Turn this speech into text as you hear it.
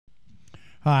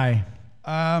Hi.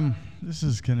 This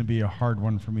is going to be a hard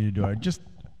one for me to do. I just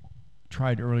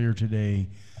tried earlier today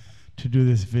to do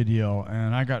this video,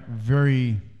 and I got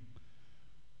very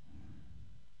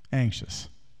anxious.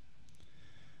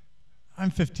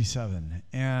 I'm 57,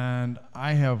 and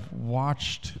I have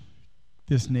watched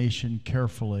this nation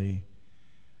carefully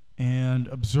and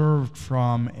observed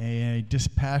from a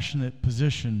dispassionate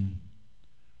position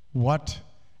what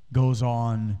goes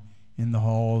on in the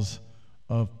halls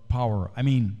of power.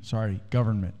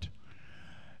 Government.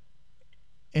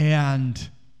 And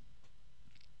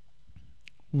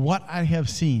what I have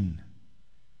seen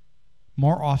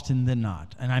more often than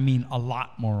not, and I mean a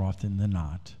lot more often than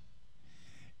not,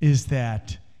 is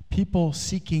that people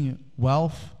seeking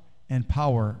wealth and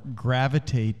power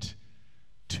gravitate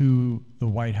to the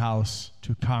White House,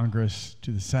 to Congress,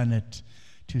 to the Senate,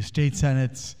 to state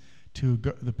senates, to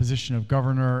the position of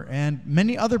governor, and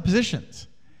many other positions.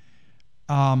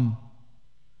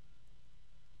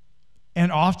 And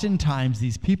oftentimes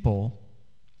these people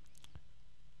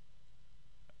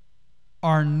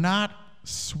are not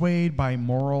swayed by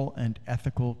moral and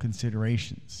ethical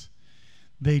considerations.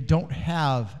 They don't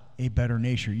have a better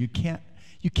nature. You can't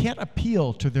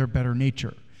appeal to their better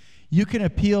nature. You can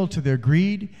appeal to their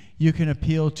greed. You can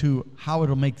appeal to how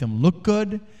it'll make them look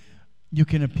good. You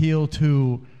can appeal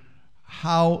to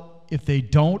how, if they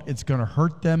don't, it's going to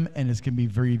hurt them, and it's going to be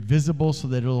very visible so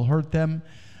that it'll hurt them.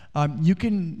 You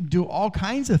can do all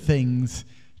kinds of things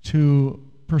to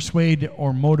persuade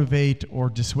or motivate or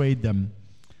dissuade them.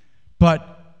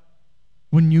 But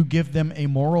when you give them a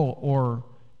moral or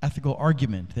ethical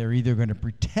argument, they're either going to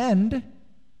pretend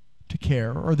to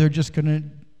care or they're just going to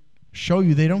show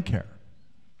you they don't care.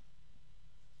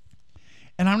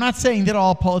 And I'm not saying that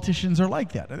all politicians are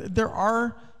like that. There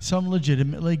are some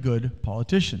legitimately good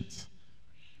politicians.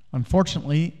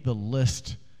 Unfortunately, the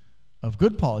list of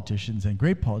good politicians and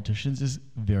great politicians is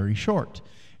very short.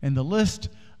 And the list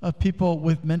of people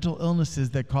with mental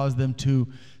illnesses that cause them to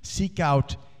seek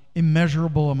out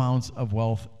immeasurable amounts of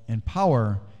wealth and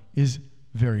power is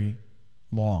very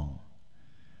long.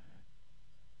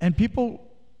 And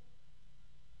people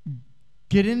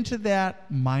get into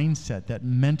that mindset, that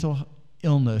mental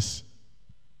illness,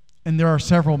 and there are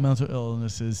several mental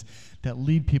illnesses that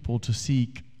lead people to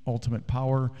seek ultimate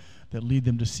power, that lead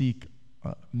them to seek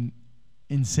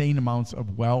insane amounts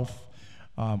of wealth,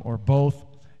 or both,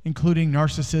 including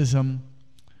narcissism,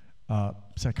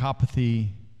 psychopathy,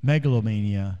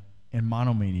 megalomania, and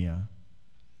monomania.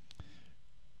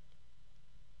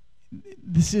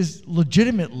 This is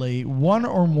legitimately one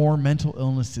or more mental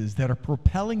illnesses that are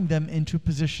propelling them into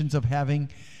positions of having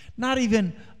not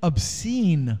even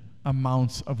obscene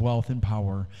amounts of wealth and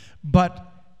power, but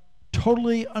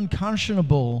totally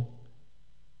unconscionable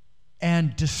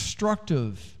and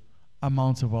destructive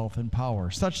amounts of wealth and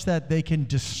power, such that they can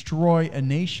destroy a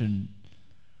nation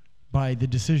by the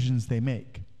decisions they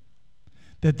make,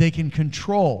 that they can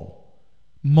control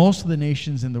most of the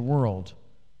nations in the world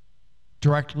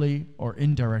directly or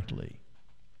indirectly.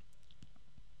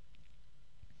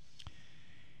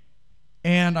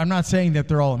 And I'm not saying that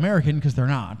they're all American, because they're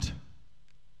not.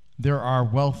 There are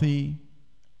wealthy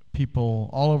people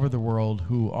all over the world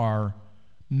who are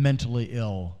mentally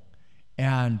ill,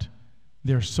 and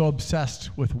they're so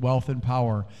obsessed with wealth and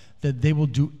power that they will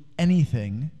do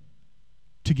anything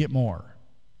to get more,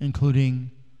 including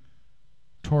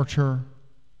torture,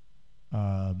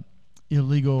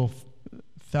 illegal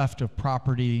theft of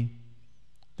property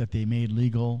that they made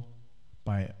legal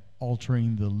by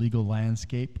altering the legal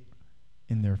landscape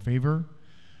in their favor,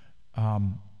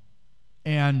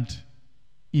 and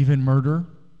even murder,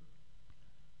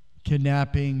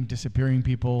 kidnapping, disappearing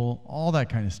people, all that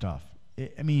kind of stuff.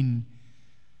 I mean,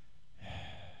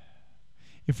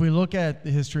 if we look at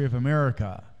the history of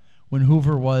America, when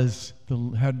Hoover was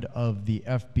the head of the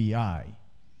FBI,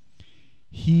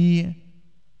 he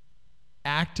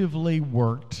actively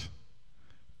worked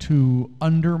to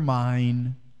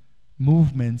undermine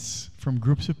movements from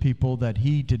groups of people that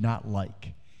he did not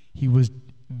like. He was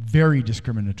very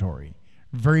discriminatory,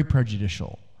 very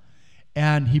prejudicial,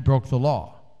 and he broke the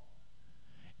law.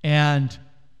 And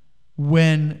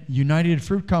when United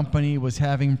Fruit Company was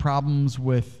having problems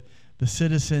with the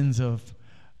citizens of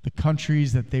the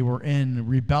countries that they were in,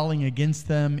 rebelling against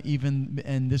them,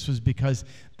 and this was because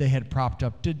they had propped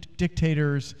up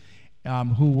dictators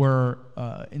who were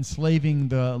enslaving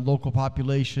the local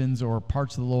populations or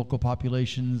parts of the local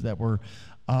populations that were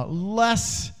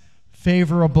less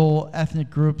favorable ethnic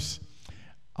groups,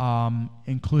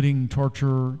 including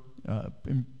torture,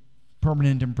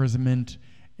 permanent imprisonment,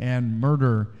 and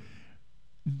murder.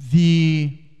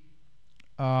 The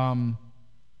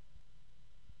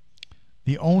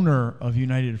the owner of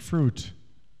United Fruit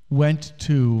went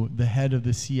to the head of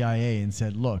the CIA and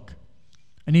said, look,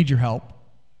 I need your help,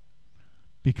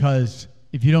 because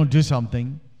if you don't do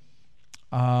something,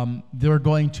 they're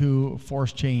going to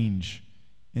force change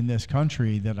in this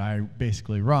country that I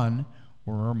basically run,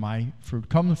 where my fruit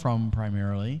comes from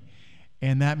primarily,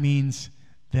 and that means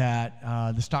that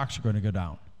the stocks are going to go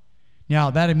down. Now,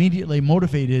 that immediately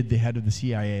motivated the head of the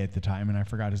CIA at the time, and I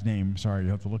forgot his name, sorry,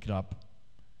 you have to look it up,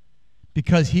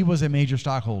 because he was a major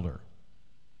stockholder.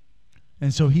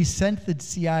 And so he sent the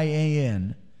CIA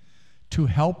in to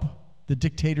help the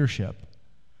dictatorship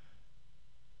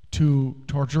to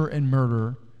torture and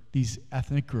murder these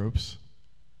ethnic groups,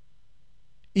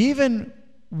 even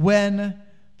when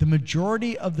the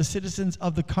majority of the citizens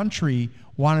of the country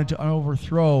wanted to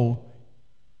overthrow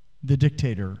the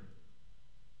dictator.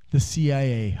 The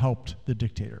CIA helped the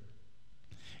dictator.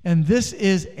 And this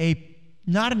is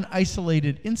not an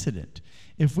isolated incident.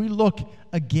 If we look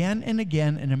again and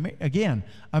again and again,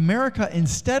 America,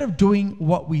 instead of doing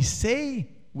what we say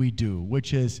we do,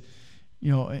 which is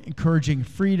encouraging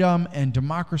freedom and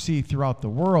democracy throughout the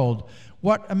world,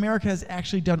 what America has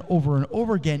actually done over and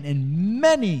over again in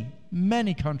many,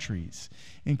 many countries,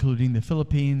 including the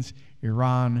Philippines,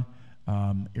 Iran,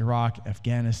 Iraq,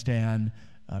 Afghanistan,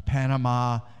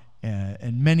 Panama,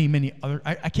 and many, many other.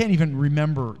 I can't even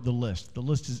remember the list. The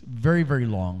list is very, very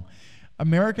long.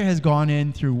 America has gone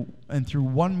in through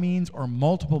one means or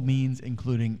multiple means,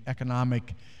 including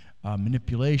economic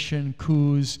manipulation,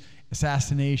 coups,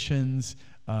 assassinations,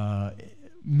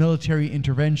 military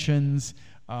interventions,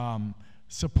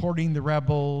 supporting the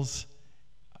rebels,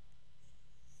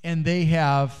 and they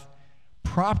have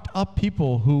propped up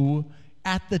people who,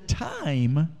 at the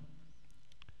time,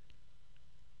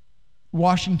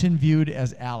 Washington viewed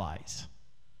as allies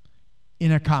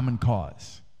in a common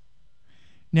cause.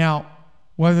 Now,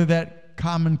 whether that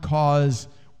common cause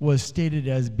was stated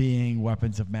as being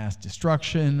weapons of mass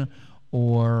destruction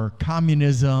or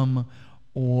communism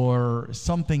or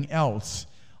something else,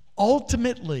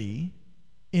 ultimately,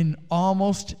 in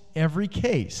almost every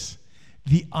case,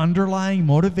 the underlying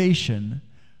motivation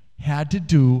had to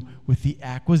do with the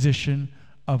acquisition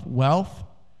of wealth,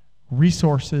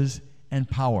 resources, and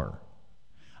power.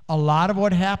 A lot of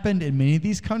what happened in many of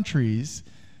these countries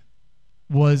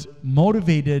was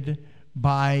motivated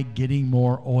by getting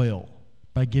more oil,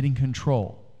 by getting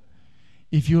control.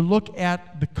 If you look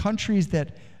at the countries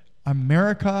that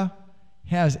America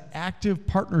has active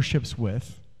partnerships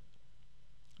with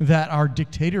that are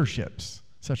dictatorships,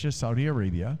 such as Saudi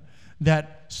Arabia,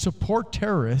 that support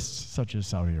terrorists, such as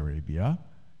Saudi Arabia,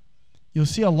 you'll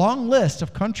see a long list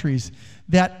of countries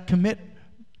that commit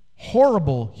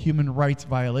horrible human rights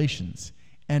violations,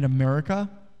 and America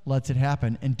lets it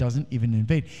happen and doesn't even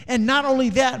invade. And not only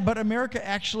that, but America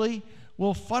actually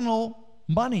will funnel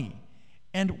money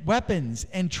and weapons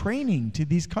and training to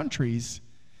these countries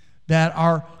that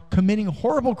are committing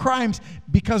horrible crimes.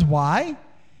 Because why?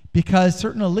 Because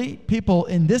certain elite people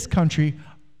in this country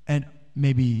and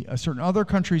maybe certain other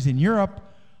countries in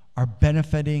Europe are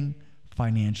benefiting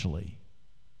financially.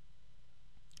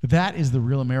 That is the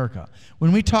real America.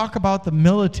 When we talk about the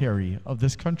military of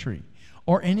this country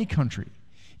or any country,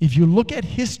 if you look at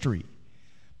history,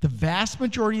 the vast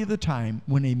majority of the time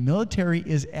when a military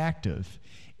is active,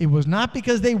 it was not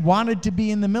because they wanted to be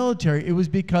in the military. It was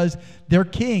because their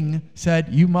king said,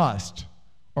 you must,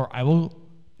 or I will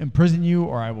imprison you,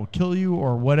 or I will kill you,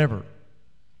 or whatever.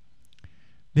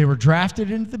 They were drafted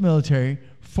into the military,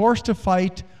 forced to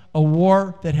fight a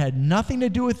war that had nothing to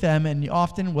do with them, and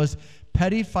often was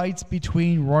petty fights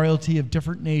between royalty of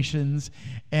different nations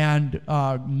and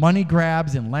money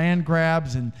grabs and land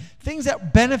grabs and things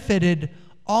that benefited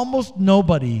almost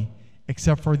nobody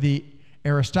except for the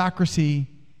aristocracy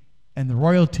and the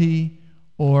royalty,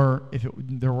 or if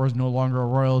there was no longer a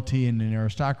royalty and an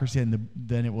aristocracy, and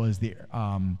then it was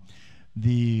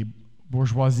the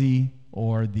bourgeoisie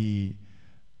or the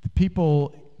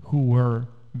people who were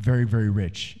very, very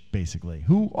rich, basically,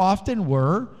 who often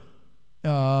were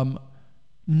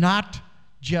not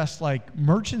just like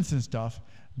merchants and stuff,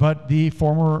 but the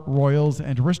former royals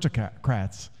and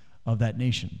aristocrats of that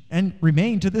nation, and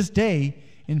remain to this day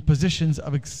in positions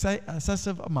of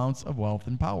excessive amounts of wealth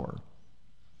and power.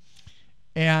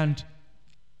 And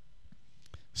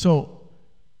so,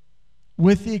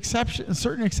 with the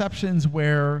certain exceptions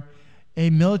where a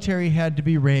military had to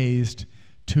be raised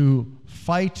to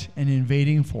fight an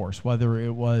invading force, whether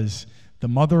it was the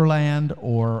motherland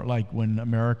or like when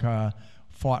America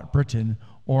fought Britain,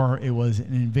 or it was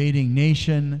an invading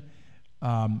nation,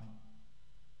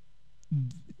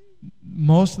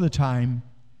 most of the time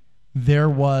there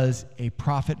was a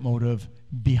profit motive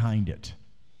behind it.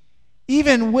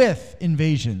 Even with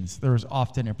invasions, there is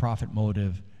often a profit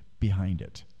motive behind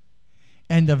it.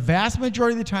 And the vast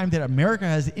majority of the time that America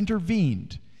has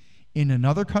intervened in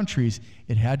other countries,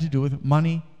 it had to do with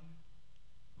money,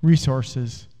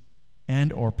 resources,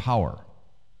 and or power.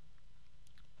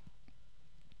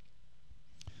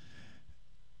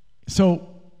 So,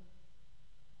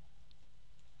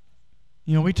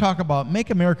 we talk about make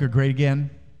America great again,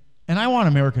 and I want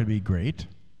America to be great.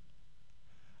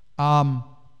 I'm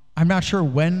not sure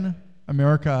when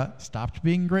America stopped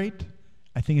being great.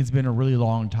 I think it's been a really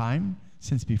long time,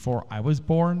 since before I was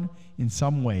born in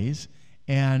some ways,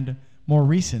 and more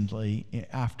recently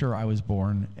after I was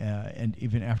born, and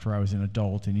even after I was an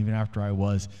adult, and even after I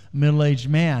was a middle-aged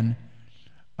man,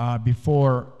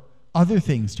 before other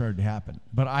things started to happen.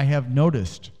 But I have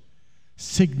noticed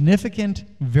significant,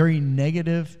 very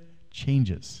negative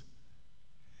changes.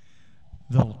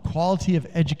 The quality of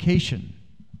education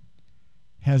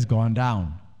has gone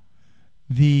down.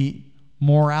 The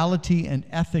morality and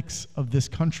ethics of this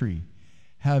country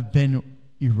have been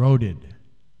eroded.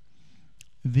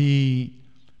 The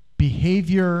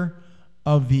behavior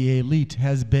of the elite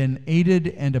has been aided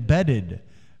and abetted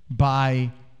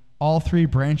by all three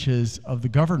branches of the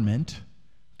government,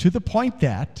 to the point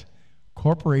that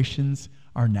corporations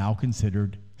are now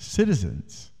considered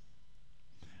citizens.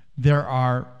 There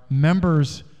are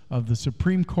members of the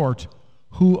Supreme Court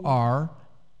who are,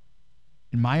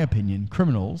 in my opinion,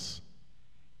 criminals,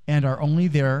 and are only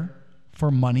there for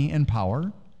money and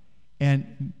power,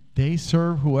 and they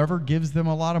serve whoever gives them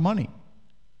a lot of money.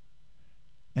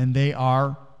 And they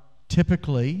are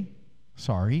typically,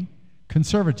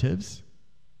 conservatives,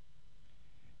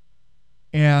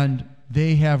 and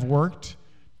they have worked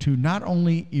to not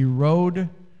only erode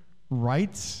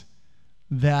rights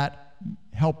that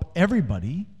help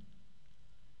everybody,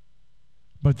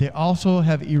 but they also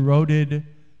have eroded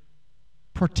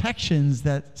protections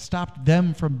that stopped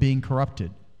them from being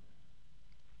corrupted.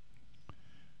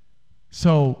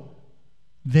 So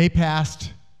they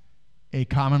passed a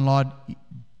common law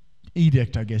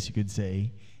edict, I guess you could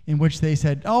say, in which they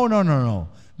said, oh, no.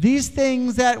 These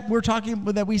things that we're talking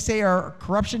about, that we say are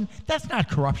corruption, that's not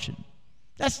corruption.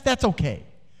 That's okay.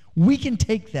 We can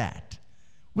take that.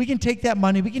 We can take that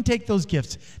money. We can take those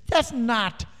gifts. That's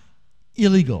not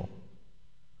illegal.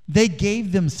 They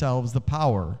gave themselves the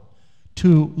power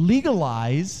to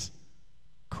legalize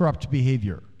corrupt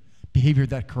behavior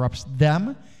that corrupts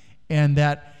them and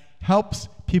that helps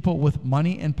people with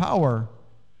money and power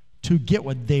to get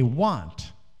what they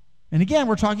want. And again,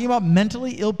 we're talking about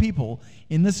mentally ill people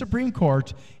in the Supreme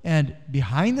Court and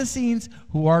behind the scenes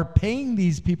who are paying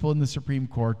these people in the Supreme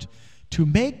Court to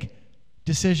make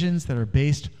decisions that are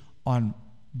based on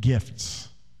gifts.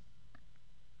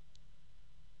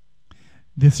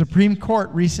 The Supreme Court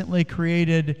recently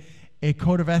created a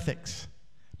code of ethics,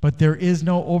 but there is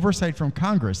no oversight from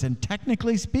Congress. And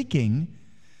technically speaking,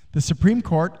 the Supreme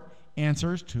Court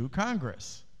answers to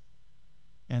Congress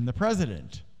and the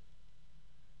president,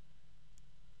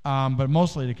 but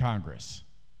mostly to Congress.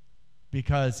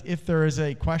 Because if there is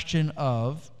a question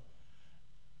of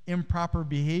improper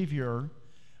behavior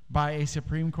by a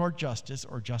Supreme Court justice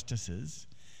or justices,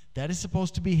 that is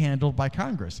supposed to be handled by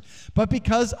Congress. But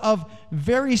because of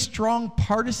very strong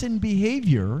partisan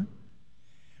behavior,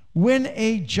 when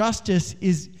a justice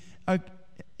is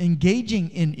engaging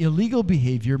in illegal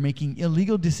behavior, making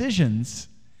illegal decisions,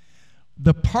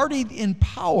 the party in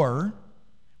power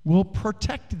will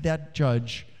protect that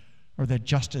judge or that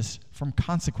justice from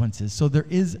consequences. So there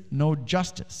is no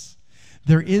justice.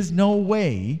 There is no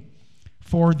way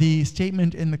for the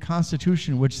statement in the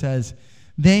Constitution which says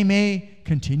they may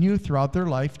continue throughout their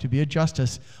life to be a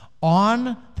justice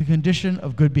on the condition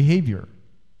of good behavior.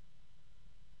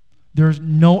 There's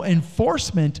no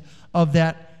enforcement of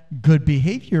that good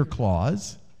behavior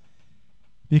clause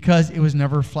because it was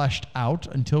never fleshed out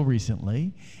until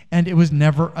recently, and it was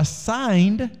never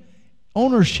assigned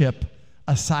ownership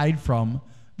aside from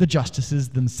the justices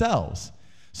themselves.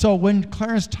 So when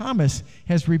Clarence Thomas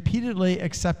has repeatedly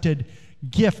accepted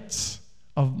gifts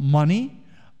of money,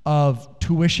 of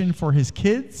tuition for his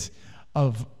kids,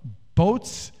 of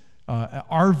boats,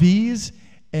 RVs,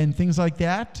 and things like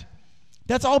that,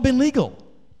 that's all been legal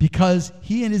because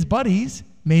he and his buddies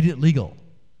made it legal.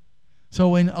 So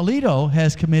when Alito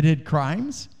has committed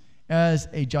crimes as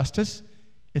a justice,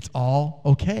 it's all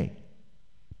okay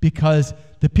because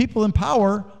the people in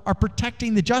power are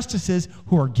protecting the justices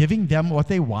who are giving them what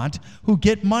they want, who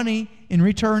get money in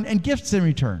return and gifts in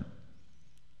return.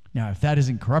 Now, if that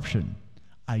isn't corruption,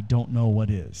 I don't know what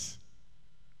is.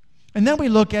 And then we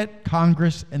look at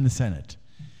Congress and the Senate.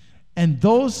 And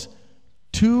those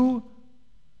two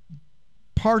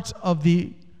parts of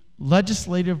the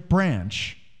legislative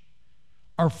branch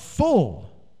are full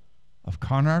of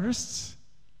con artists,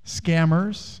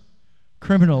 scammers,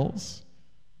 criminals,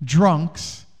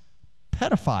 drunks,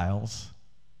 pedophiles,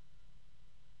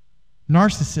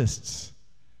 narcissists,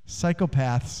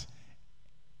 psychopaths,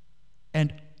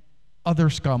 and other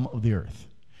scum of the earth.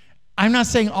 I'm not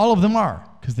saying all of them are,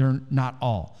 because they're not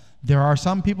all. There are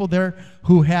some people there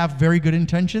who have very good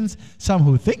intentions, some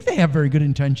who think they have very good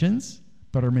intentions,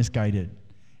 but are misguided.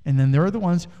 And then there are the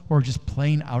ones who are just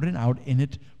plain out and out in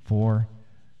it for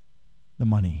the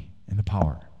money and the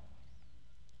power.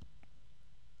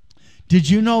 Did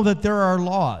you know that there are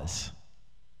laws,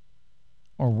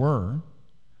 or were,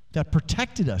 that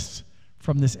protected us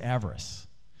from this avarice?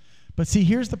 But see,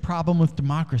 here's the problem with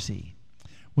democracy.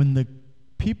 When the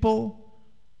people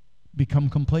become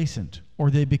complacent or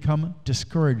they become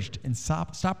discouraged and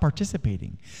stop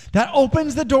participating, that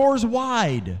opens the doors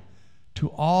wide to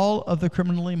all of the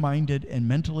criminally minded and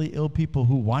mentally ill people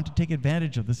who want to take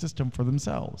advantage of the system for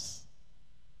themselves.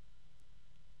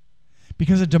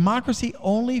 Because a democracy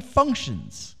only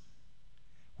functions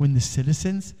when the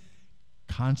citizens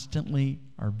constantly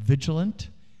are vigilant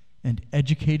and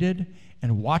educated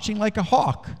and watching like a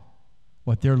hawk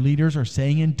what their leaders are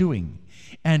saying and doing,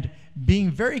 and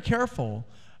being very careful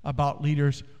about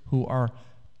leaders who are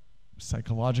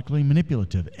psychologically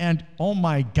manipulative. And oh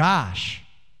my gosh,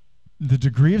 the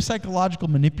degree of psychological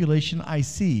manipulation I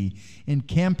see in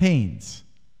campaigns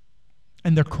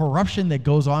and the corruption that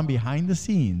goes on behind the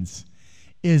scenes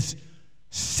is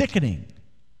sickening.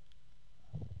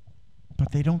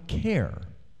 But they don't care.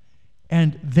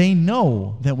 And they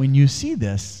know that when you see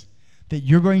this, that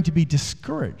you're going to be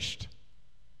discouraged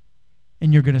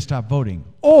and you're going to stop voting.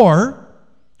 Or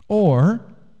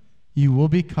you will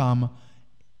become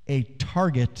a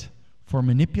target for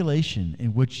manipulation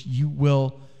in which you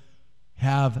will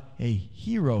have a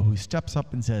hero who steps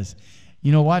up and says,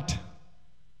 you know what?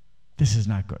 This is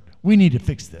not good. We need to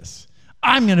fix this.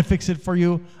 I'm going to fix it for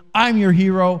you. I'm your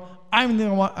hero. I'm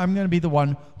going to be the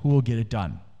one who will get it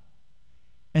done.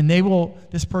 And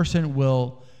this person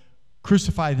will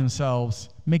crucify themselves,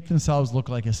 make themselves look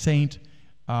like a saint,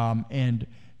 and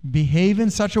behave in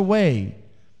such a way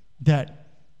that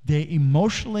they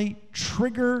emotionally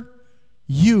trigger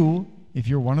you, if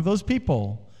you're one of those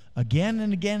people, again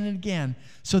and again and again,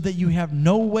 so that you have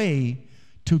no way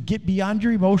to get beyond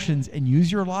your emotions and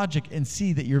use your logic and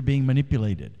see that you're being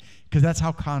manipulated. Because that's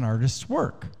how con artists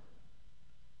work.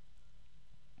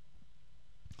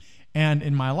 And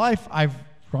in my life, I've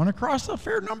run across a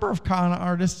fair number of con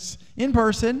artists in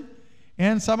person,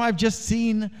 and some I've just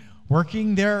seen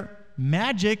working their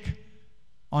magic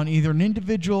on either an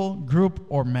individual, group,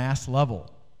 or mass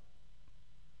level.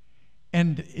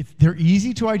 And they're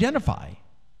easy to identify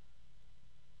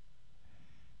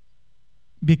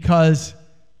because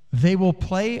they will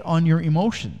play on your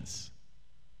emotions.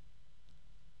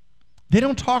 They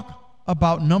don't talk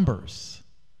about numbers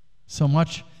so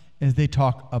much as they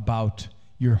talk about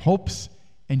your hopes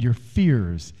and your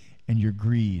fears and your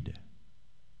greed.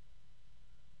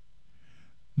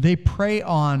 They prey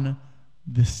on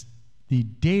the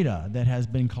data that has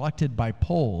been collected by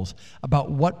polls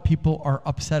about what people are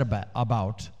upset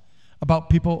about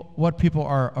what people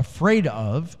are afraid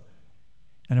of,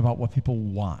 and about what people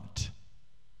want.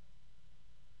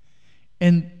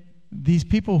 And these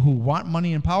people who want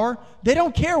money and power, they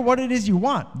don't care what it is you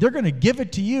want. They're going to give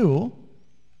it to you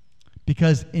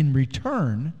because in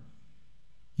return,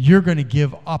 you're going to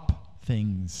give up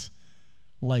things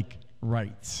like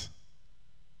rights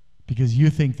because you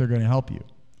think they're going to help you.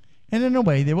 And in a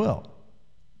way, they will.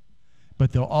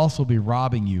 But they'll also be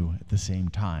robbing you at the same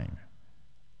time.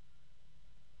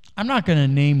 I'm not going to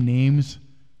name names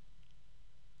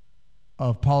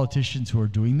of politicians who are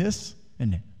doing this,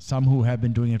 and some who have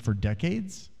been doing it for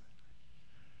decades.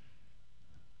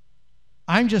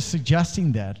 I'm just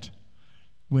suggesting that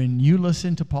when you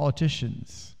listen to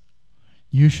politicians,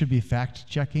 you should be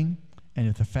fact-checking, and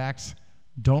if the facts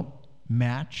don't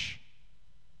match,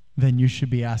 then you should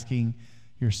be asking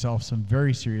yourself some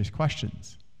very serious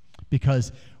questions.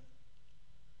 Because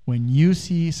when you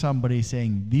see somebody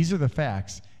saying, these are the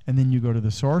facts, and then you go to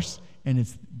the source, and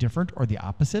it's different or the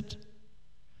opposite,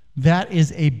 that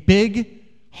is a big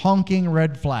honking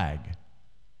red flag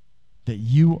that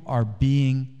you are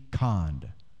being conned.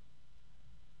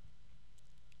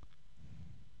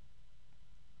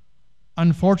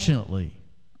 Unfortunately,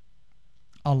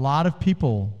 a lot of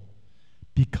people,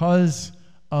 because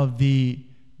of the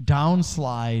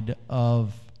downslide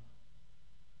of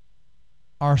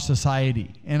our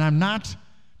society. And I'm not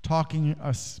talking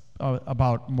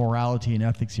about morality and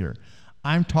ethics here.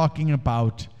 I'm talking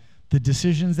about the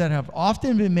decisions that have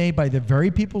often been made by the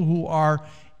very people who are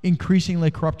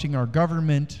increasingly corrupting our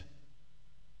government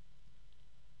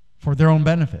for their own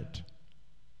benefit,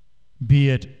 be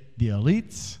it the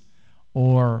elites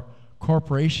or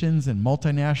corporations and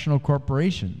multinational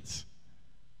corporations.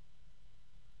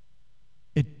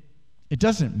 It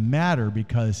doesn't matter,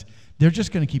 because they're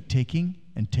just going to keep taking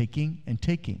and taking and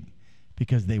taking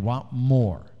because they want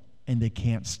more, and they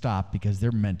can't stop because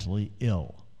they're mentally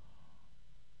ill.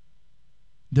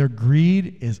 Their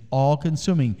greed is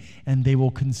all-consuming, and they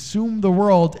will consume the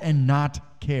world and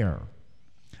not care.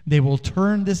 They will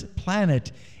turn this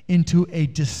planet into a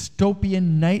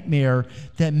dystopian nightmare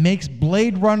that makes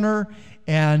Blade Runner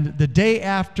and The Day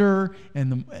After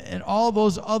and all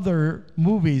those other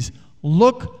movies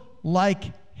look like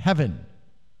heaven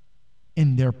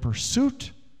in their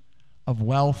pursuit of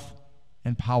wealth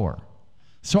and power.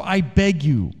 So I beg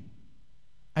you,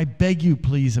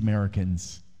 please,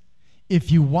 Americans,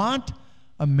 if you want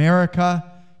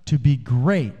America to be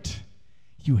great,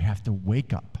 you have to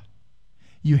wake up.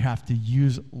 You have to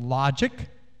use logic,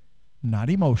 not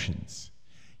emotions.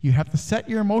 You have to set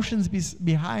your emotions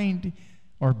behind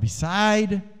or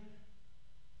beside.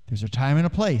 There's a time and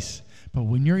a place. But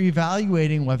when you're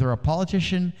evaluating whether a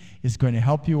politician is going to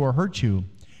help you or hurt you,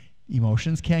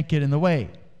 emotions can't get in the way.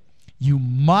 You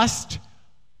must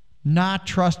not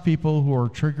trust people who are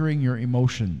triggering your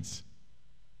emotions.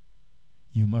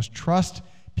 You must trust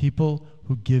people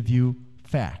who give you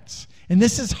facts. And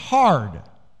this is hard.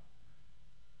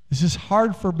 This is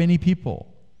hard for many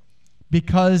people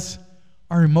because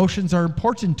our emotions are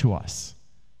important to us.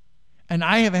 And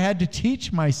I have had to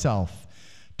teach myself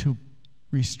to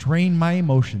restrain my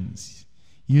emotions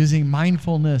using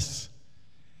mindfulness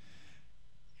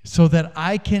so that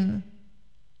I can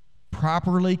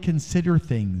properly consider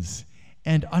things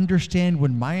and understand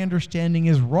when my understanding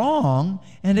is wrong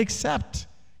and accept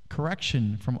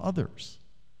correction from others.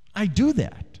 I do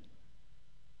that.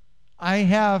 I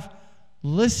have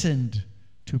listened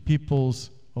to people's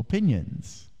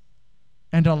opinions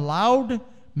and allowed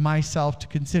myself to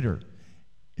consider,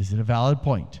 is it a valid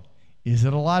point? Is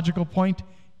it a logical point?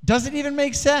 Does it even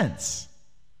make sense?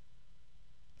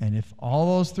 And if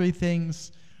all those three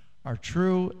things are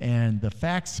true and the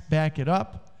facts back it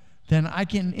up, then I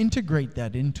can integrate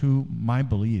that into my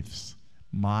beliefs,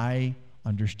 my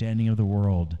understanding of the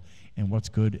world, and what's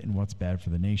good and what's bad for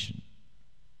the nation.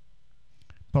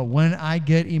 But when I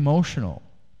get emotional,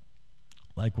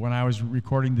 like when I was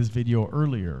recording this video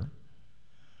earlier,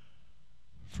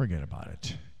 forget about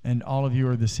it. And all of you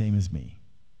are the same as me,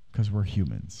 because we're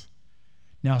humans.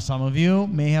 Now, some of you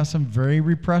may have some very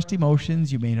repressed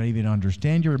emotions. You may not even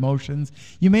understand your emotions.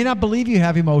 You may not believe you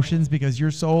have emotions because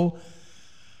you're so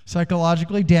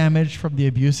psychologically damaged from the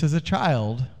abuse as a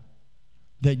child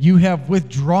that you have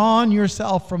withdrawn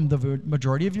yourself from the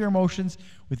majority of your emotions,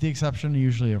 with the exception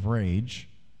usually of rage,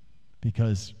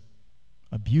 because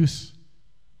abuse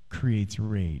creates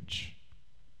rage.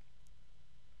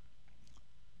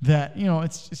 That, you know,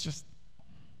 it's just...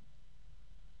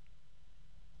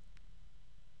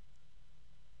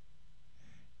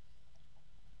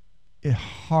 It's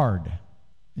hard,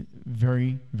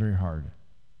 very, very hard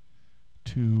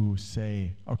to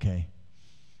say, okay,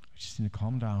 I just need to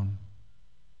calm down.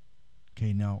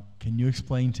 Okay, now, can you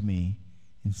explain to me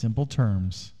in simple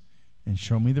terms and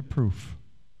show me the proof?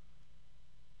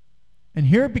 And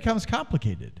here it becomes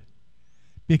complicated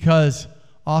because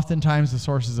oftentimes the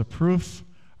sources of proof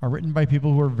are written by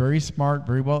people who are very smart,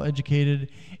 very well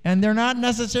educated, and they're not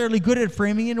necessarily good at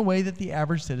framing in a way that the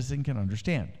average citizen can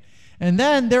understand. And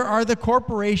then there are the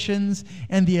corporations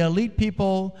and the elite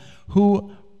people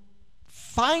who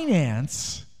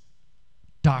finance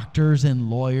doctors and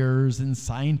lawyers and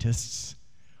scientists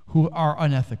who are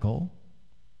unethical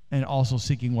and also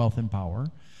seeking wealth and power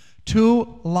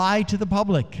to lie to the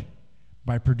public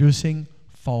by producing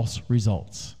false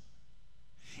results.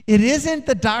 It isn't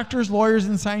the doctors, lawyers,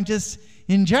 and scientists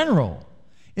in general.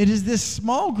 It is this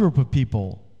small group of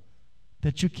people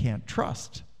that you can't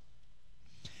trust.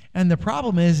 And the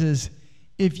problem is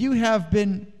if you have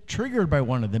been triggered by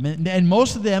one of them, and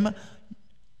most of them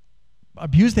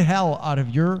abuse the hell out of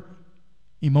your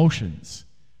emotions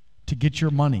to get your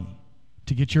money,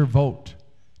 to get your vote,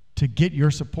 to get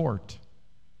your support,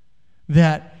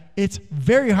 that it's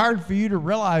very hard for you to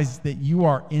realize that you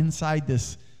are inside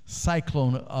this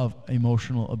cyclone of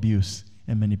emotional abuse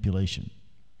and manipulation.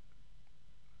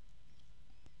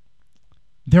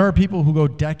 There are people who go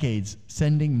decades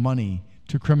sending money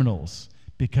to criminals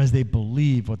because they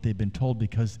believe what they've been told,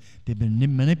 because they've been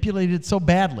manipulated so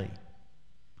badly,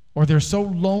 or they're so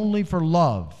lonely for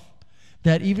love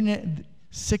that even at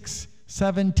 6,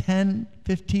 7, 10,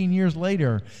 15 years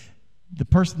later, the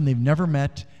person they've never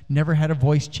met, never had a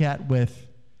voice chat with,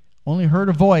 only heard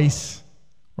a voice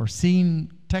or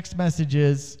seen text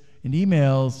messages and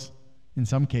emails, in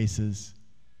some cases,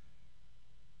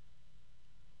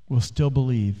 will still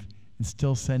believe and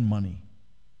still send money.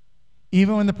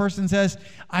 Even when the person says,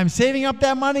 I'm saving up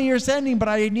that money you're sending, but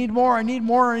I need more, I need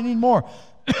more, I need more.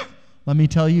 Let me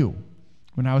tell you,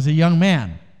 when I was a young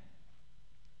man,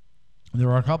 there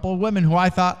were a couple of women who I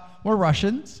thought were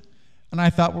Russians, and I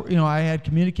thought, I had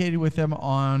communicated with them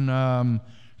on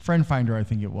Friend Finder, I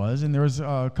think it was, and there was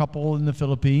a couple in the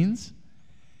Philippines,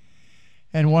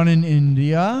 and one in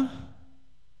India,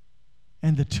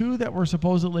 and the two that were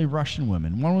supposedly Russian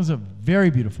women. One was a very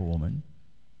beautiful woman.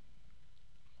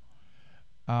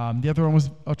 The other one was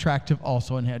attractive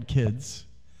also and had kids.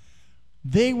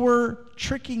 They were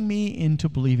tricking me into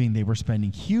believing they were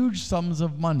spending huge sums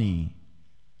of money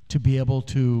to be able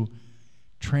to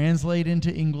translate into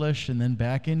English and then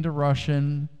back into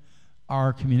Russian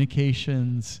our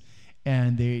communications,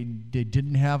 and they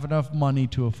didn't have enough money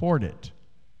to afford it.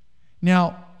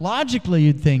 Now, logically,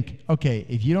 you'd think, okay,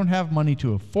 if you don't have money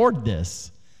to afford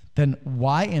this, then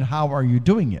why and how are you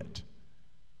doing it?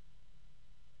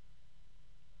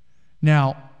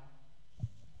 Now,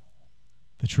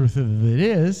 the truth of it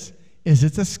is it's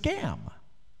a scam.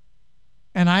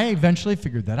 And I eventually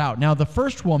figured that out. Now, the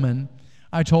first woman,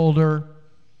 I told her,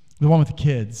 the one with the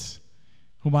kids,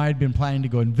 whom I had been planning to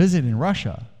go and visit in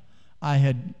Russia, I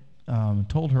had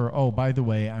told her, oh, by the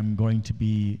way, I'm going to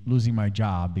be losing my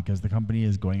job because the company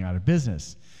is going out of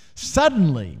business.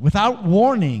 Suddenly, without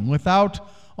warning,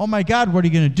 without, oh my God, what are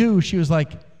you going to do? She was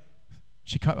like,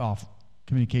 she cut off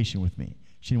communication with me.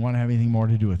 She didn't want to have anything more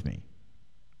to do with me.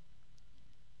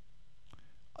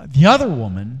 The other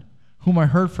woman, whom I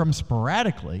heard from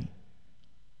sporadically,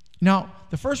 now,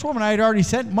 the first woman I had already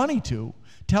sent money to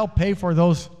help pay for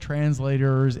those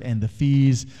translators and the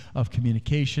fees of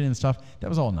communication and stuff. That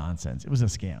was all nonsense. It was a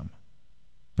scam.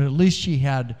 But at least she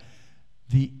had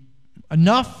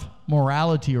enough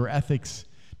morality or ethics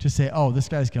to say, oh, this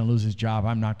guy's going to lose his job.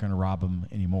 I'm not going to rob him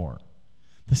anymore.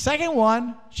 The second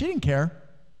one, she didn't care.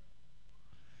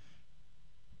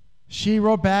 She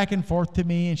wrote back and forth to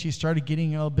me, and she started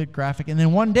getting a little bit graphic. And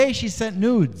then one day she sent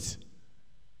nudes.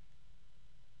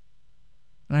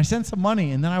 And I sent some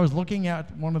money, and then I was looking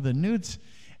at one of the nudes,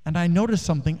 and I noticed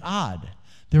something odd.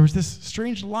 There was this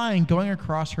strange line going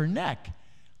across her neck.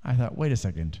 I thought, wait a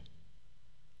second.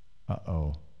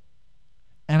 Uh-oh.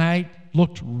 And I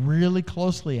looked really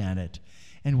closely at it.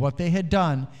 And what they had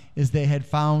done is they had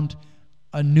found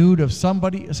a nude of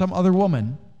somebody, some other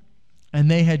woman,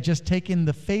 and they had just taken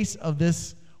the face of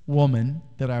this woman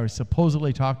that I was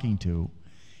supposedly talking to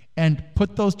and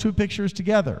put those two pictures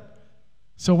together.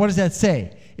 So what does that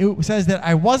say? It says that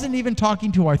I wasn't even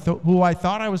talking to who I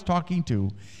thought I was talking to.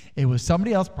 It was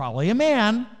somebody else, probably a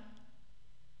man,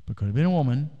 but could have been a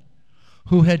woman,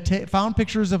 who had found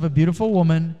pictures of a beautiful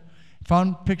woman,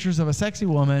 found pictures of a sexy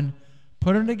woman,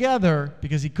 put them together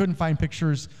because he couldn't find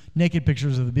pictures, naked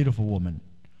pictures of the beautiful woman,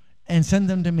 and send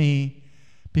them to me.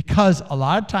 Because a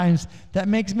lot of times that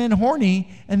makes men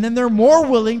horny, and then they're more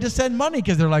willing to send money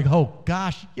because they're like, oh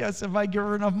gosh, yes, if I give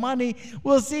her enough money,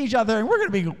 we'll see each other and we're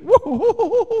going to be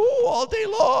woo all day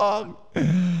long.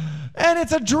 And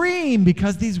it's a dream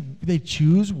because they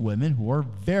choose women who are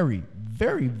very,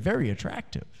 very, very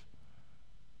attractive.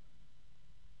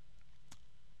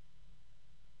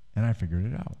 And I figured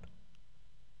it out.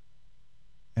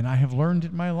 And I have learned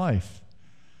in my life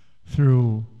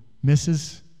through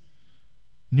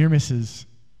near misses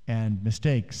and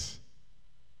mistakes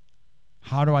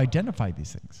how to identify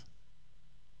these things.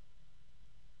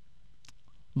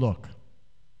 Look,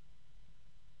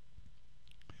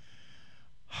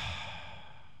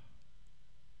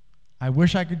 I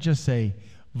wish I could just say,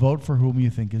 vote for whom you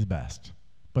think is best.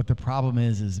 But the problem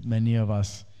is many of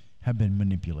us have been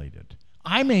manipulated.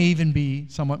 I may even be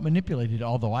somewhat manipulated,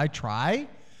 although I try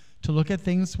to look at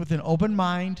things with an open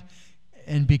mind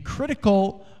and be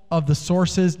critical of the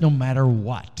sources no matter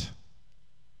what.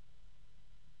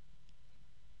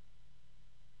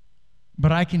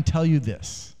 But I can tell you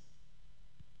this,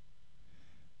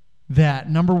 that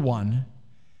number one,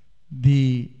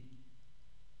 the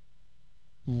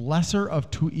lesser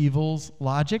of two evils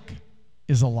logic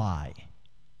is a lie.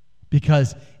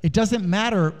 Because it doesn't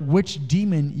matter which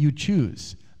demon you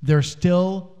choose. They're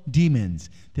still demons.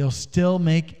 They'll still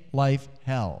make life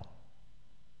hell.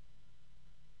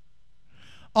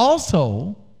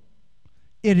 Also,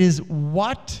 It is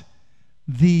what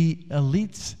the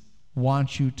elites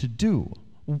want you to do.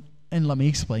 And let me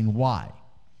explain why.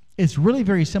 It's really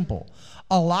very simple.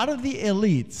 A lot of the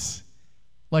elites,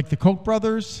 like the Koch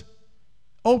brothers,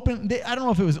 I don't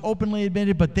know if it was openly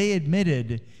admitted, but they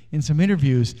admitted in some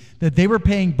interviews that they were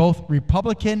paying both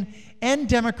Republican and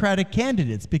Democratic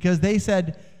candidates because they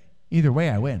said, either way,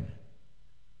 I win.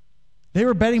 They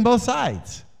were betting both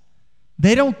sides.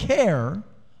 They don't care.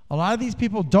 A lot of these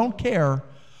people don't care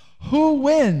who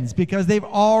wins because they've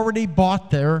already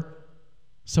bought their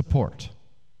support.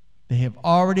 They have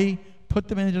already put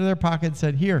them into their pocket and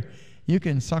said, here, you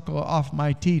can suckle off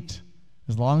my teat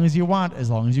as long as you want, as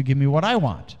long as you give me what I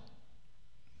want.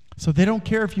 So they don't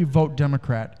care if you vote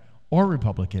Democrat or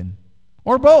Republican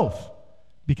or both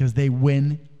because they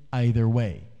win either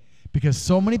way. Because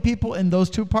so many people in those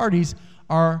two parties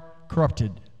are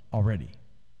corrupted already.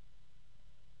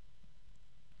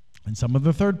 And some of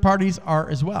the third parties are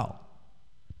as well.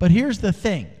 But here's the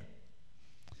thing.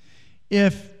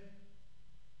 If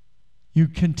you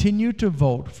continue to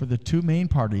vote for the two main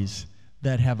parties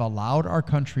that have allowed our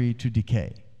country to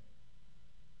decay,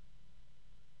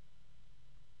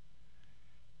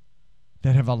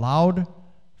 that have allowed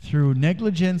through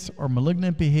negligence or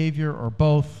malignant behavior or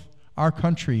both our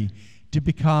country to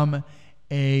become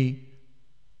a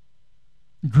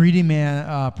greedy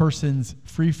person's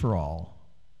free-for-all,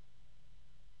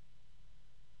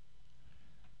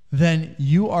 then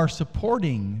you are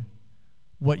supporting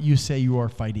what you say you are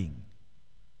fighting.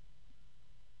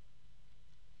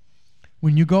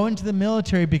 When you go into the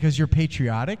military because you're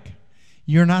patriotic,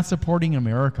 you're not supporting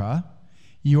America.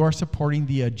 You are supporting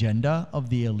the agenda of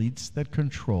the elites that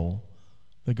control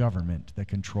the government, that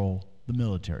control the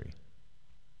military.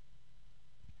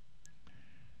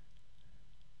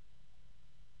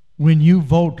 When you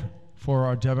vote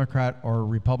for a Democrat or a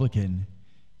Republican,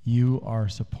 you are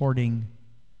supporting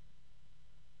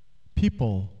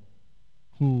people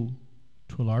who,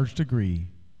 to a large degree,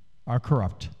 are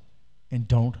corrupt and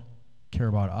don't care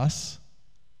about us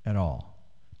at all.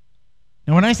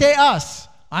 Now, when I say us,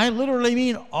 I literally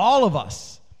mean all of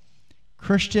us.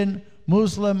 Christian,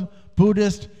 Muslim,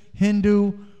 Buddhist,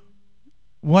 Hindu,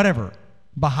 whatever.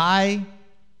 Baha'i,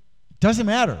 doesn't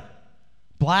matter.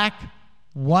 Black,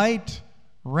 white,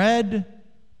 red,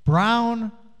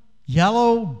 brown,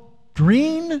 yellow,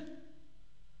 green. It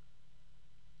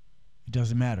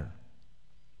doesn't matter.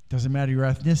 It doesn't matter your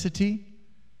ethnicity.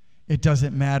 It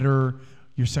doesn't matter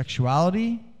your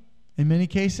sexuality in many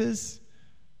cases.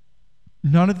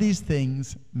 None of these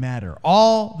things matter.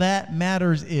 All that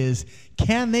matters is,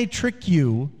 can they trick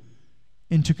you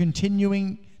into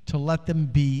continuing to let them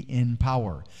be in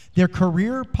power? They're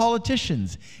career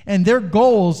politicians, and their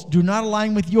goals do not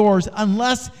align with yours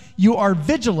unless you are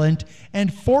vigilant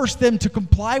and force them to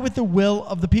comply with the will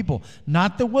of the people,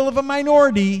 not the will of a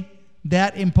minority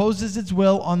that imposes its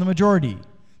will on the majority.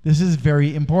 This is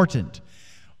very important.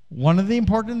 One of the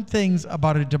important things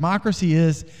about a democracy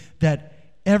is that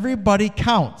everybody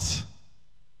counts.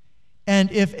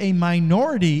 And if a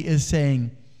minority is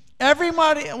saying,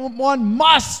 everyone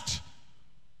must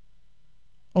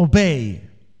obey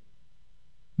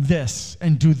this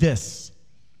and do this,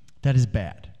 that is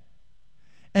bad.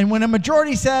 And when a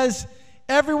majority says,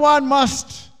 everyone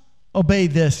must obey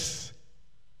this,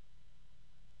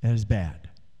 that is bad.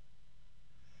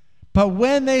 But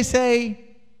when they say,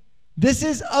 this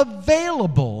is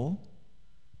available,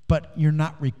 but you're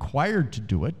not required to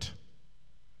do it,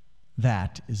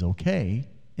 that is okay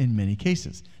in many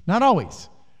cases. Not always.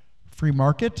 Free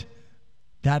market,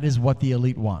 that is what the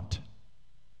elite want.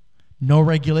 No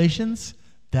regulations,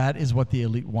 that is what the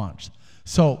elite wants.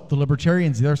 So the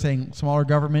libertarians, they're saying smaller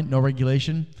government, no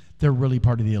regulation. They're really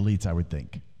part of the elites, I would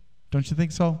think. Don't you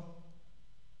think so?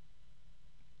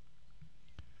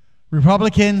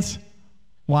 Republicans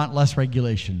want less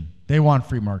regulation. They want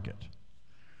free market.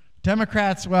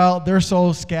 Democrats, well, they're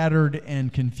so scattered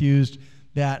and confused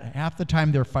that half the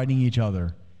time they're fighting each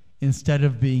other instead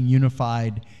of being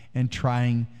unified and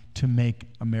trying to make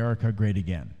America great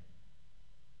again.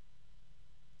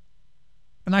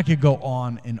 And I could go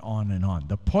on and on and on.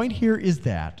 The point here is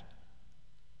that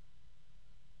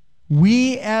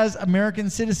we as American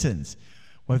citizens,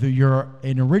 whether you're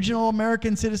an original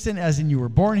American citizen, as in you were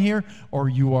born here, or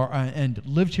you are and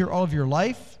lived here all of your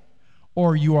life,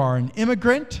 or you are an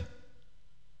immigrant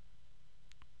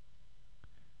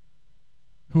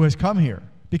who has come here,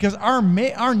 because our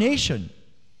nation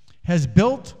was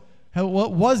built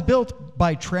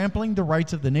by trampling the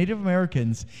rights of the Native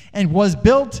Americans and was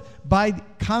built by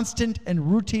constant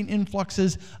and routine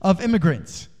influxes of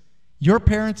immigrants. Your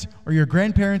parents or your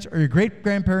grandparents or your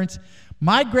great-grandparents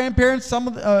My grandparents, one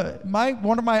of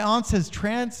my aunts has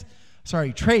traced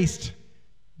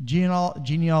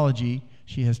genealogy.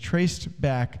 She has traced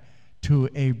back to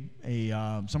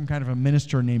some kind of a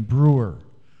minister named Brewer,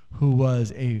 who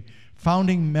was a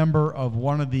founding member of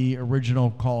one of the original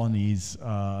colonies,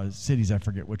 cities, I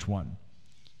forget which one.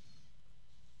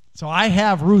 So I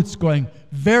have roots going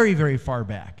very, very far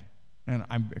back. And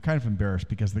I'm kind of embarrassed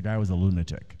because the guy was a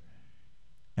lunatic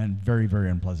and very, very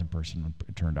unpleasant person,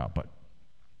 it turned out. But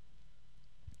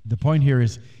the point here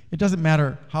is, it doesn't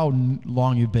matter how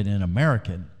long you've been an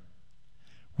American.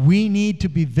 We need to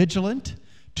be vigilant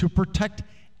to protect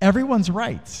everyone's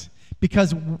rights,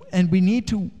 and we need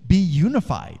to be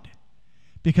unified.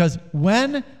 Because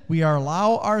when we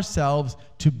allow ourselves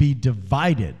to be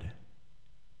divided,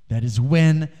 that is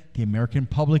when the American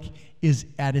public is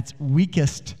at its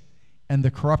weakest and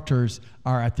the corruptors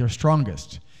are at their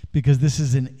strongest. Because this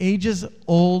is an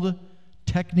ages-old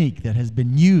technique that has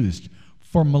been used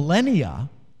for millennia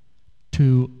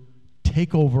to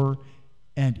take over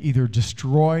and either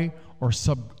destroy or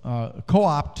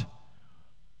co-opt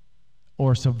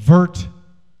or subvert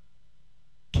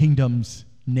kingdoms,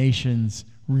 nations,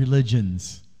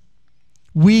 religions.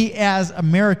 We as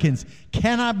Americans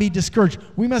cannot be discouraged.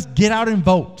 We must get out and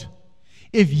vote.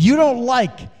 If you don't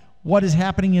like what is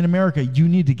happening in America, you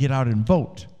need to get out and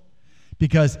vote.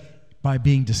 Because by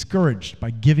being discouraged,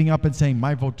 by giving up and saying,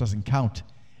 my vote doesn't count,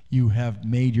 you have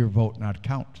made your vote not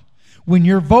count. When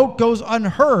your vote goes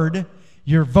unheard,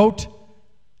 your vote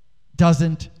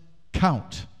doesn't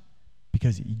count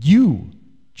because you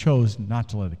chose not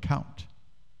to let it count.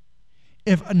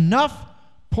 If enough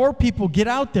poor people get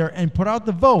out there and put out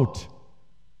the vote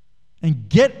and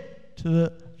get to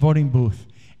the voting booth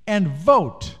and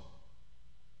vote,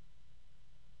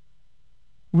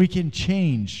 we can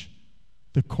change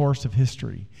the course of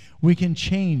history. We can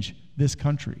change this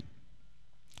country.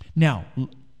 Now,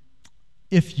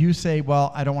 if you say,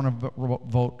 well, I don't want to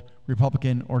vote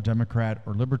Republican or Democrat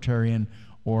or Libertarian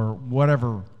or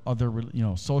whatever other,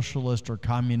 socialist or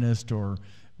communist or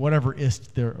whatever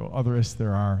other ists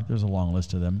there are, there's a long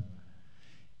list of them.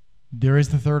 There is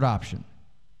the third option.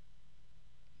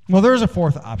 Well, there is a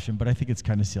fourth option, but I think it's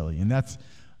kind of silly. And that's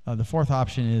the fourth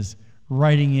option is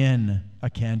writing in a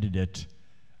candidate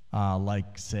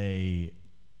like, say,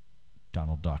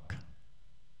 Donald Duck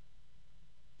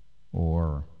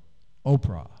or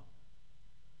Oprah.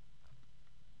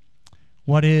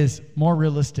 What is more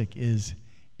realistic is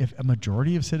if a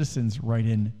majority of citizens write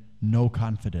in no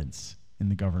confidence in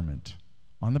the government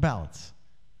on the ballots.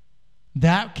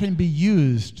 That can be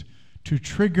used to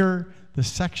trigger the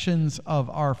sections of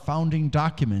our founding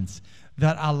documents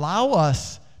that allow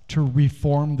us to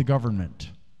reform the government.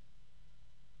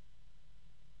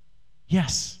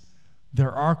 Yes,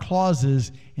 there are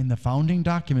clauses in the founding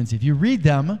documents, if you read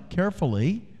them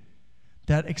carefully,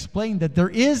 that explain that there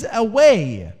is a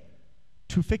way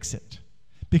to fix it.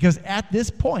 Because at this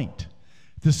point,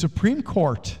 the Supreme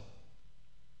Court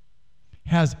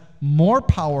has more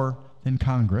power than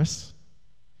Congress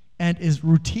and is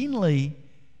routinely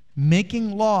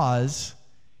making laws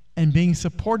and being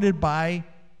supported by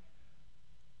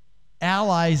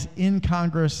allies in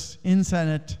Congress, in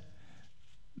Senate,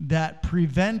 that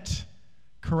prevent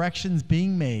corrections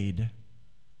being made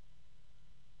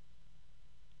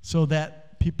so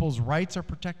that people's rights are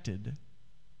protected.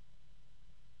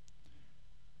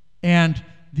 And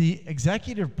the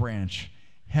executive branch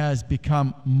has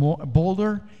become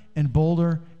bolder and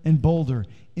bolder and bolder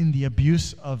in the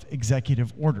abuse of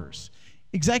executive orders.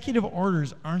 Executive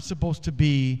orders aren't supposed to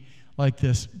be like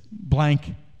this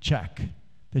blank check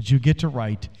that you get to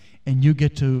write and you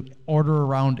get to order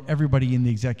around everybody in the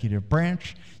executive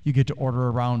branch. You get to order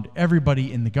around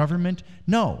everybody in the government.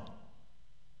 No.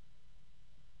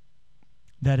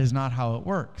 That is not how it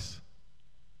works.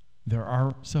 There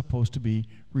are supposed to be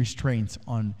restraints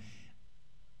on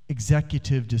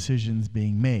executive decisions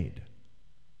being made.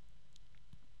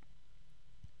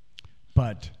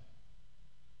 But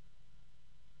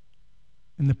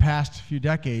in the past few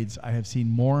decades, I have seen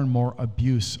more and more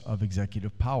abuse of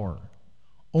executive power,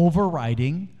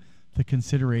 overriding the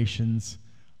considerations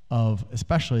of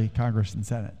especially Congress and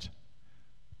Senate,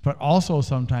 but also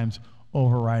sometimes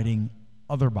overriding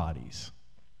other bodies.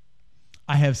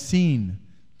 I have seen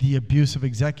the abuse of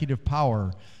executive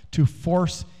power to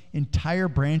force entire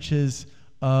branches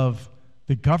of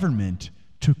the government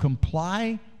to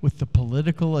comply with the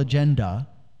political agenda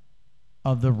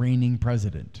of the reigning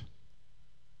president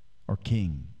or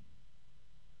king.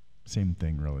 Same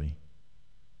thing, really.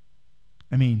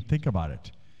 I mean, think about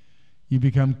it. You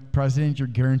become president, you're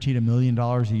guaranteed $1 million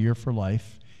a year for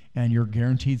life, and you're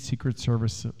guaranteed Secret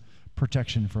Service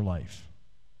protection for life.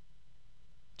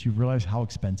 Do you realize how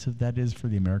expensive that is for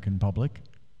the American public?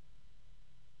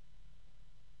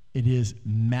 It is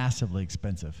massively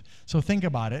expensive. So think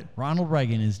about it. Ronald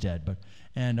Reagan is dead,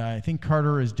 and I think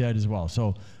Carter is dead as well.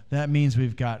 So that means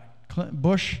we've got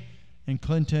Bush and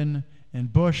Clinton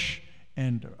and Bush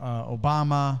and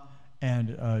Obama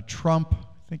and Trump.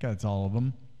 I think that's all of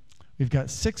them. We've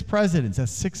got 6 presidents.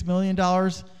 That's $6 million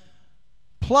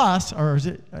plus, or is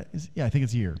it? Yeah, I think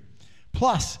it's a year.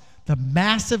 Plus the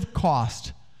massive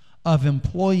cost of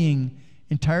employing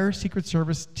entire Secret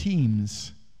Service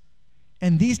teams.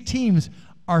 And these teams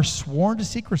are sworn to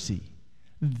secrecy.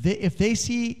 If they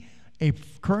see a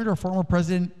current or former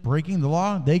president breaking the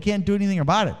law, they can't do anything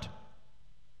about it.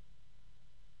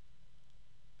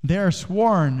 They are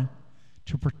sworn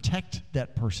to protect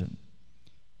that person,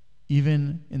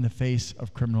 even in the face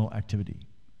of criminal activity.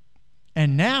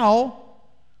 And now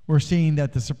we're seeing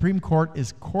that the Supreme Court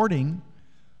is courting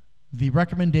the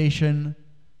recommendation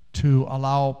to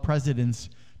allow presidents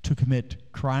to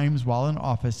commit crimes while in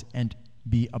office and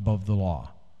be above the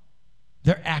law.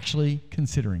 They're actually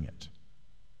considering it.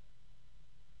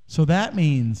 So that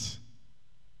means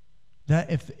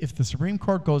that if the Supreme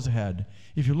Court goes ahead,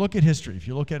 if you look at history, if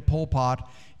you look at Pol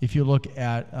Pot, if you look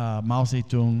at Mao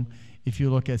Zedong, if you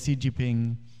look at Xi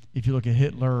Jinping, if you look at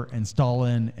Hitler and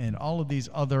Stalin and all of these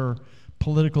other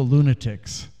political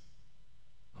lunatics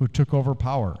who took over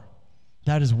power,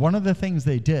 that is one of the things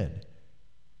they did,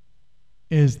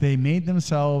 is they made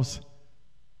themselves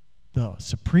the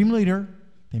supreme leader.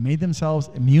 They made themselves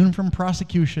immune from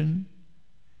prosecution,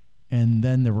 and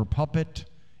then there were puppet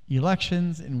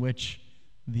elections in which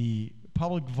the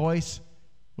public voice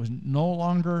was no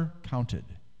longer counted.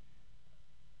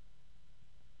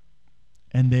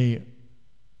 And they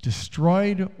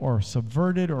destroyed or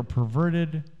subverted or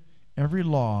perverted every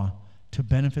law to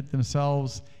benefit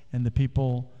themselves and the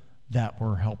people that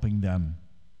were helping them.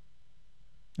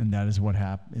 And that is what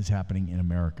is happening in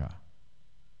America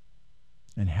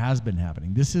and has been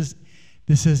happening. This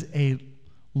is a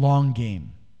long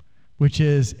game, which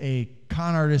is a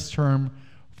con artist term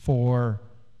for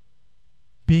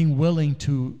being willing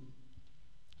to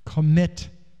commit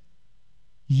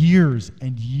years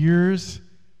and years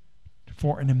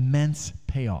for an immense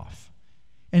payoff.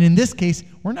 And in this case,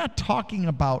 we're not talking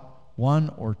about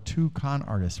 1 or 2 con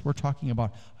artists. We're talking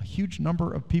about a huge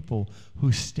number of people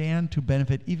who stand to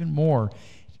benefit even more.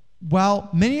 While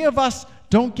many of us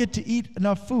don't get to eat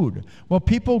enough food, while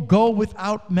people go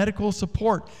without medical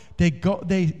support, they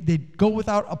go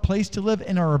without a place to live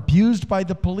and are abused by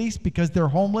the police because they're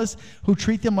homeless, who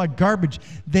treat them like garbage.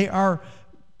 They are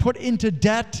put into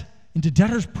debt, into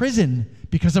debtor's prison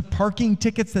because of parking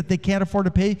tickets that they can't afford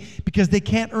to pay, because they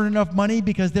can't earn enough money,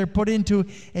 because they're put into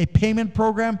a payment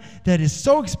program that is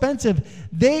so expensive,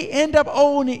 they end up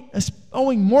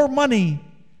owing more money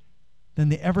than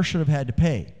they ever should have had to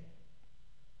pay.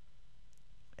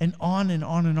 And on and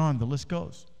on and on the list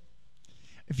goes.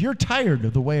 If you're tired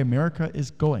of the way America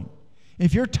is going,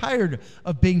 if you're tired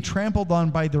of being trampled on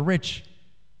by the rich,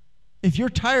 if you're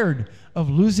tired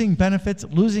of losing benefits,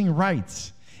 losing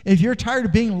rights, if you're tired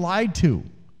of being lied to,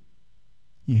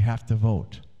 you have to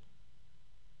vote.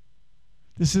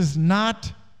 This is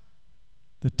not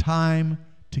the time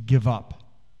to give up.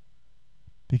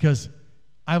 Because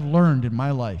I've learned in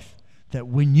my life that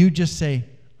when you just say,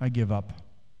 I give up,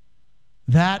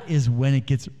 that is when it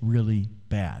gets really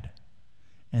bad.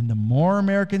 And the more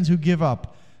Americans who give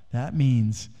up, that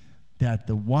means that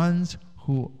the ones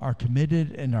who are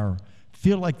committed and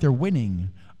feel like they're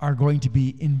winning are going to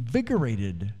be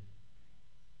invigorated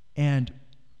and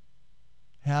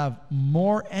have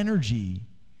more energy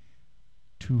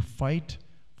to fight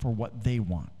for what they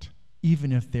want.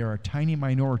 Even if they're a tiny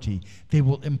minority, they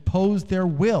will impose their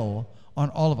will on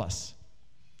all of us.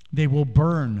 They will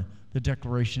burn the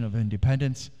Declaration of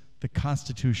Independence, the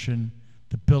Constitution,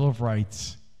 the Bill of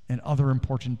Rights, and other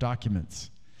important documents.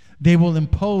 They will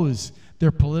impose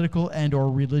their political and or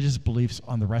religious beliefs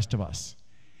on the rest of us.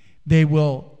 They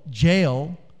will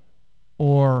jail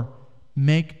or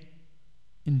make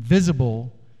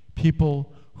invisible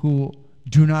people who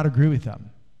do not agree with them.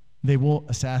 They will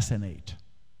assassinate.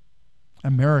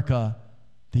 America,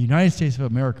 the United States of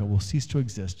America, will cease to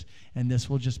exist, and this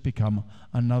will just become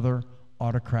another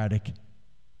autocratic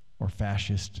or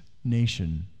fascist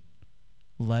nation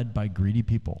led by greedy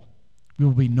people. We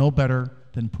will be no better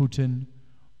than Putin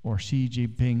or Xi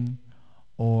Jinping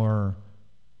or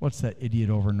what's that idiot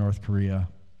over in North Korea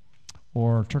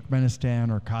or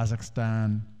Turkmenistan or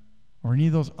Kazakhstan or any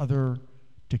of those other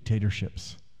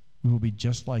dictatorships. We will be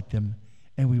just like them,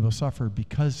 and we will suffer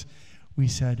because we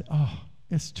said, oh,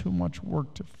 It's too much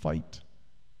work to fight.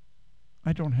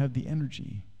 I don't have the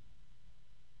energy.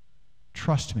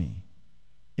 Trust me,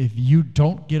 if you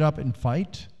don't get up and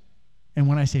fight, and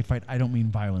when I say fight, I don't mean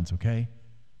violence, okay?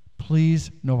 Please,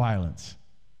 no violence.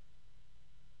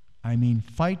 I mean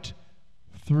fight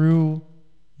through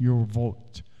your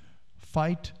vote.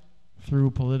 Fight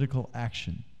through political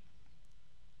action.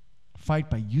 Fight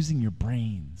by using your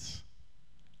brains.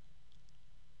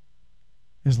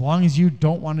 As long as you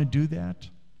don't want to do that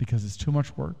because it's too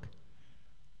much work,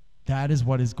 that is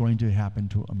what is going to happen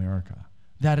to America.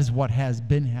 That is what has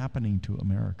been happening to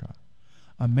America.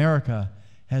 America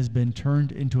has been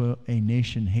turned into a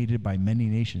nation hated by many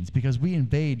nations because we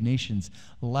invade nations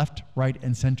left, right,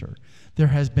 and center. There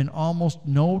has been almost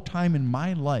no time in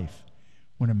my life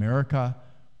when America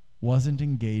wasn't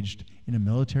engaged in a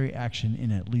military action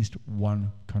in at least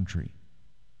one country.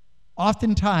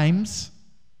 Oftentimes,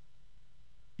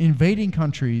 invading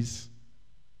countries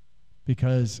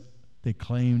because they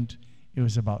claimed it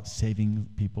was about saving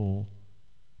people,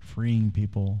 freeing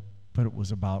people, but it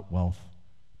was about wealth,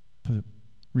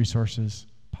 resources,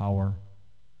 power,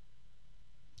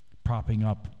 propping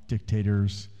up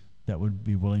dictators that would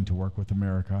be willing to work with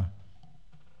America.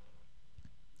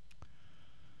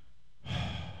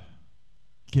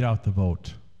 Get out the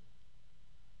vote.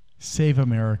 Save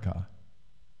America.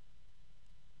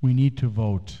 We need to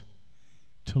vote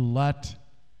to let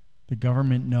the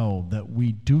government know that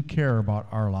we do care about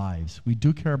our lives. We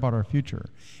do care about our future.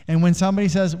 And when somebody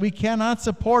says we cannot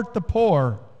support the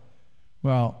poor,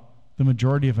 well, the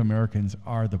majority of Americans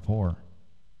are the poor.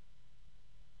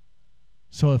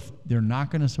 So if they're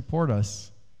not going to support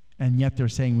us, and yet they're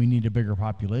saying we need a bigger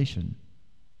population,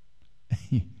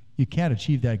 you can't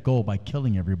achieve that goal by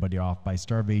killing everybody off by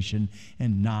starvation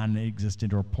and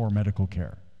non-existent or poor medical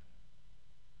care.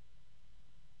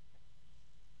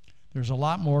 There's a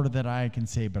lot more that I can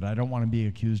say, but I don't want to be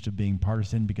accused of being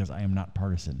partisan because I am not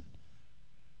partisan.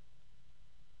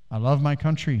 I love my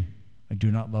country. I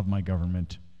do not love my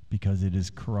government because it is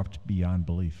corrupt beyond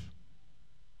belief.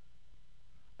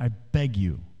 I beg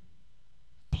you,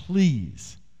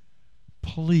 please,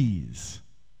 please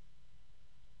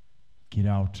get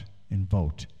out and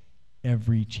vote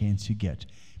every chance you get.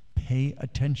 Pay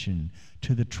attention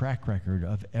to the track record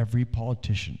of every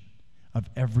politician, of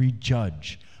every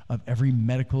judge, of every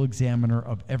medical examiner,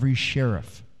 of every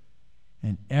sheriff.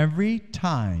 And every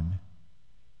time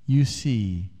you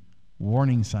see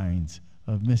warning signs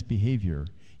of misbehavior,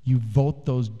 you vote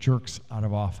those jerks out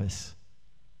of office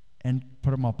and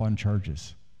put them up on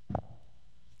charges.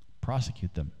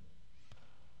 Prosecute them.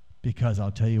 Because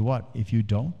I'll tell you what, if you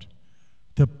don't,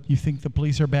 you think the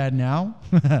police are bad now?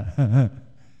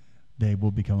 They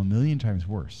will become a million times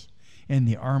worse. And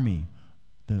the Army,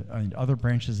 and other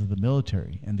branches of the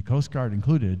military, and the Coast Guard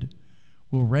included,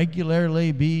 will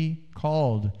regularly be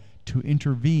called to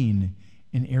intervene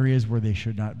in areas where they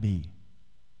should not be.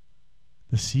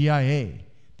 The CIA,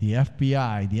 the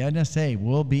FBI, the NSA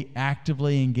will be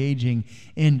actively engaging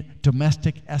in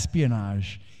domestic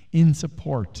espionage in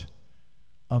support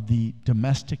of the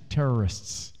domestic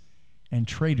terrorists and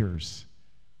traitors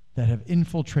that have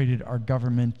infiltrated our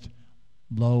government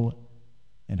low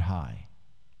and high.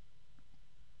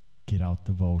 Get out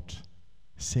the vote.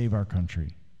 Save our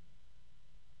country.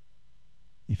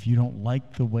 If you don't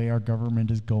like the way our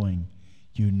government is going,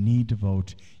 you need to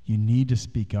vote. You need to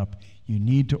speak up. You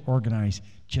need to organize.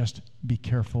 Just be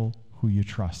careful who you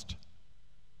trust.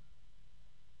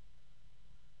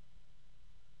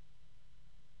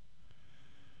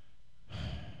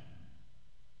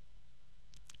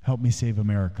 Help me save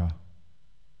America.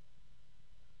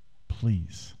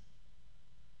 Please.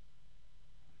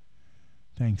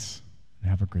 Thanks, and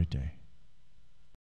have a great day.